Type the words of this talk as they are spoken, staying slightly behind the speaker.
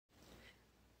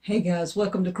Hey guys,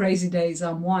 welcome to Crazy Days.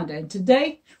 I'm Wanda, and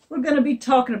today we're going to be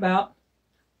talking about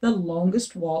The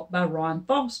Longest Walk by Ron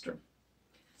Foster.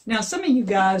 Now, some of you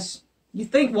guys, you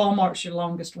think Walmart's your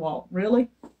longest walk. Really?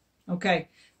 Okay.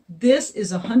 This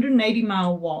is a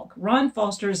 180-mile walk. Ron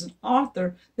Foster is an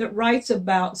author that writes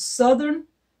about Southern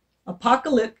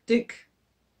apocalyptic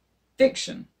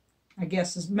fiction. I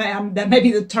guess that may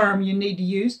be the term you need to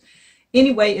use.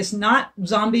 Anyway, it's not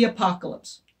zombie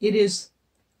apocalypse. It is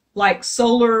like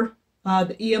solar,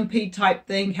 the EMP type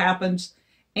thing happens,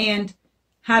 and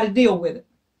how to deal with it,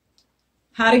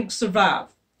 how to survive.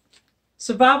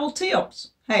 Survival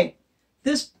tips. Hey,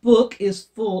 this book is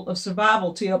full of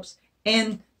survival tips,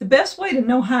 and the best way to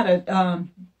know how to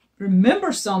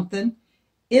remember something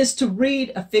is to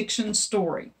read a fiction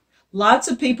story. Lots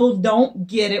of people don't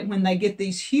get it when they get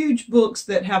these huge books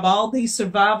that have all these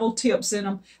survival tips in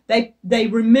them. They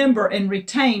remember and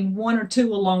retain one or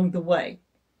two along the way.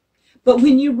 But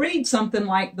when you read something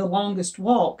like The Longest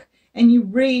Walk, and you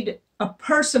read a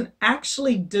person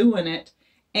actually doing it,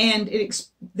 and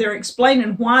they're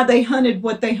explaining why they hunted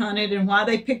what they hunted, and why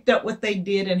they picked up what they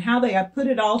did, and how they put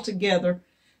it all together,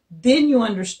 then you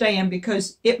understand,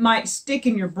 because it might stick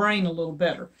in your brain a little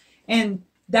better. And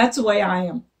that's the way I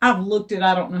am. I've looked at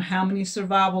I don't know how many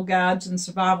survival guides and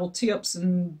survival tips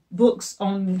and books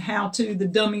on how to, the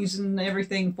dummies and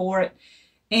everything for it.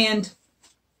 And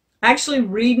actually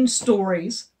reading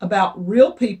stories about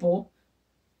real people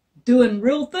doing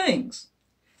real things.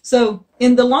 So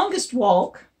in The Longest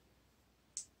Walk,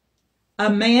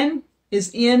 a man is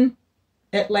in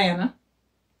Atlanta.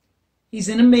 He's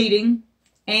in a meeting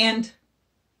and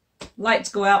lights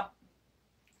go out.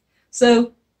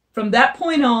 So from that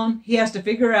point on, he has to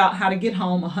figure out how to get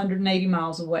home 180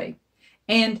 miles away.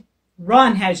 And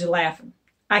Ron has you laughing.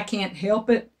 I can't help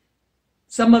it.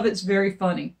 Some of it's very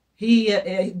funny.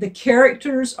 The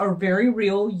characters are very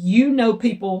real. You know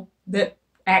people that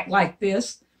act like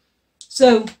this.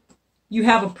 So you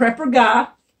have a prepper guy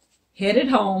headed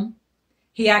home.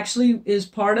 He actually is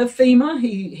part of FEMA.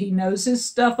 He knows his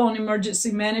stuff on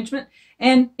emergency management.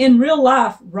 And in real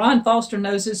life, Ron Foster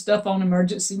knows his stuff on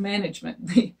emergency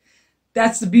management.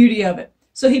 That's the beauty of it.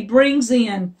 So he brings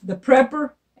in the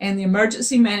prepper and the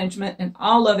emergency management and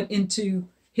all of it into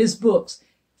his books.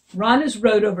 Ron has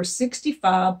wrote over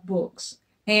 65 books,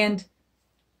 and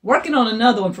working on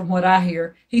another one from what I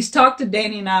hear. He's talked to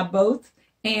Danny and I both,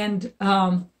 and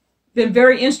been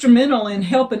very instrumental in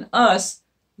helping us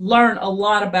learn a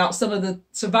lot about some of the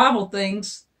survival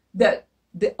things that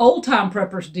the old-time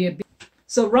preppers did.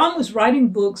 So Ron was writing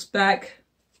books back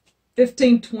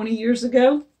 15, 20 years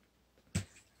ago.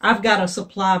 I've got a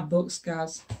supply of books,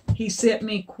 guys. He sent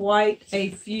me quite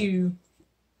a few.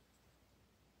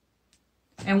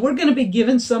 And we're going to be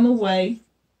giving some away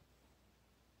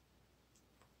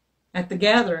at the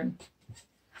gathering.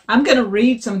 I'm going to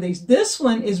read some of these. This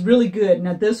one is really good.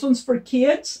 Now, this one's for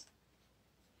kids.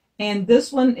 And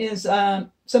this one is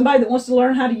somebody that wants to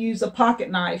learn how to use a pocket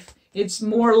knife. It's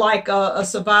more like a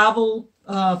survival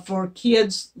for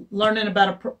kids learning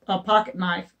about a pocket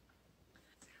knife.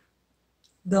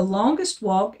 The Longest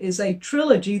Walk is a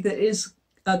trilogy that is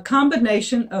a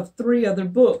combination of 3 other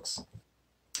books.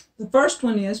 The first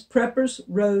one is Prepper's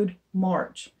Road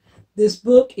March. This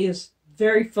book is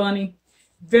very funny,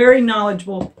 very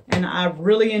knowledgeable, and I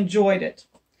really enjoyed it.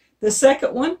 The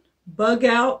second one, Bug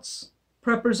Outs,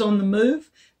 Preppers on the Move.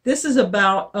 This is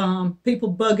about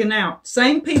people bugging out.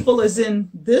 Same people as in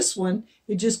this one.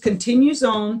 It just continues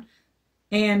on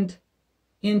and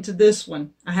into this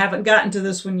one. I haven't gotten to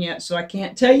this one yet, so I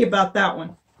can't tell you about that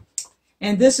one.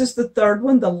 And this is the third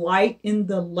one, The Light in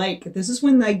the Lake. This is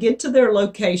when they get to their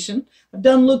location. I've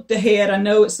done looked ahead. I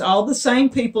know it's all the same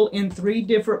people in 3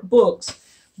 different books,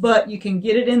 but you can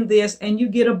get it in this, and you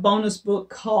get a bonus book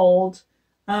called,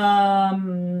 you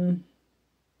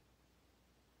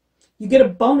get a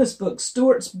bonus book,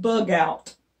 Stuart's Bug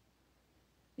Out,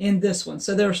 in this one.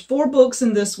 So there's 4 books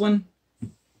in this one.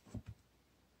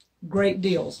 Great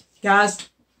deals. Guys,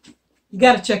 you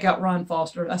got to check out Ron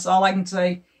Foster. That's all I can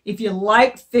say. If you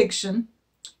like fiction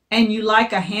and you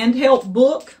like a handheld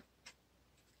book,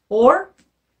 or,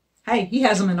 hey, he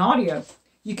has them in audio.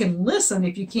 You can listen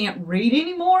if you can't read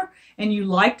anymore and you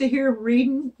like to hear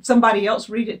somebody else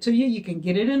read it to you. You can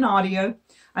get it in audio.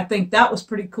 I think that was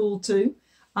pretty cool too.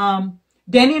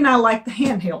 Danny and I like the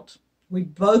handheld. We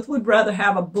both would rather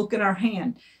have a book in our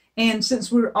hand. And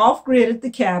since we were off-grid at the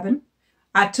cabin,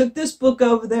 I took this book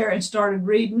over there and started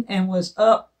reading and was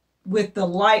up with the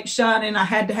light shining. I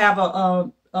had to have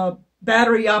a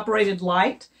battery-operated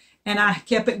light, and I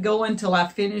kept it going till I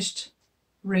finished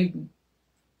reading.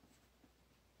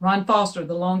 Ron Foster,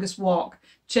 The Longest Walk.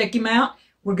 Check him out.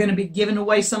 We're going to be giving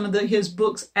away some of his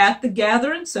books at the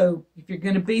gathering. So if you're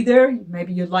going to be there,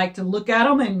 maybe you'd like to look at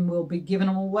them, and we'll be giving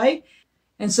them away.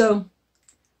 And so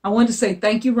I wanted to say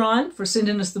thank you, Ron, for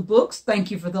sending us the books.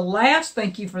 Thank you for the laughs.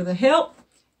 Thank you for the help.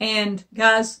 And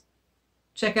guys,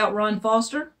 check out Ron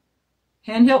Foster.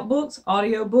 Handheld books,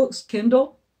 audio books,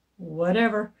 Kindle,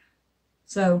 whatever.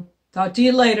 So talk to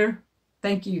you later.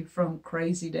 Thank you from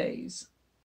Crazy Days.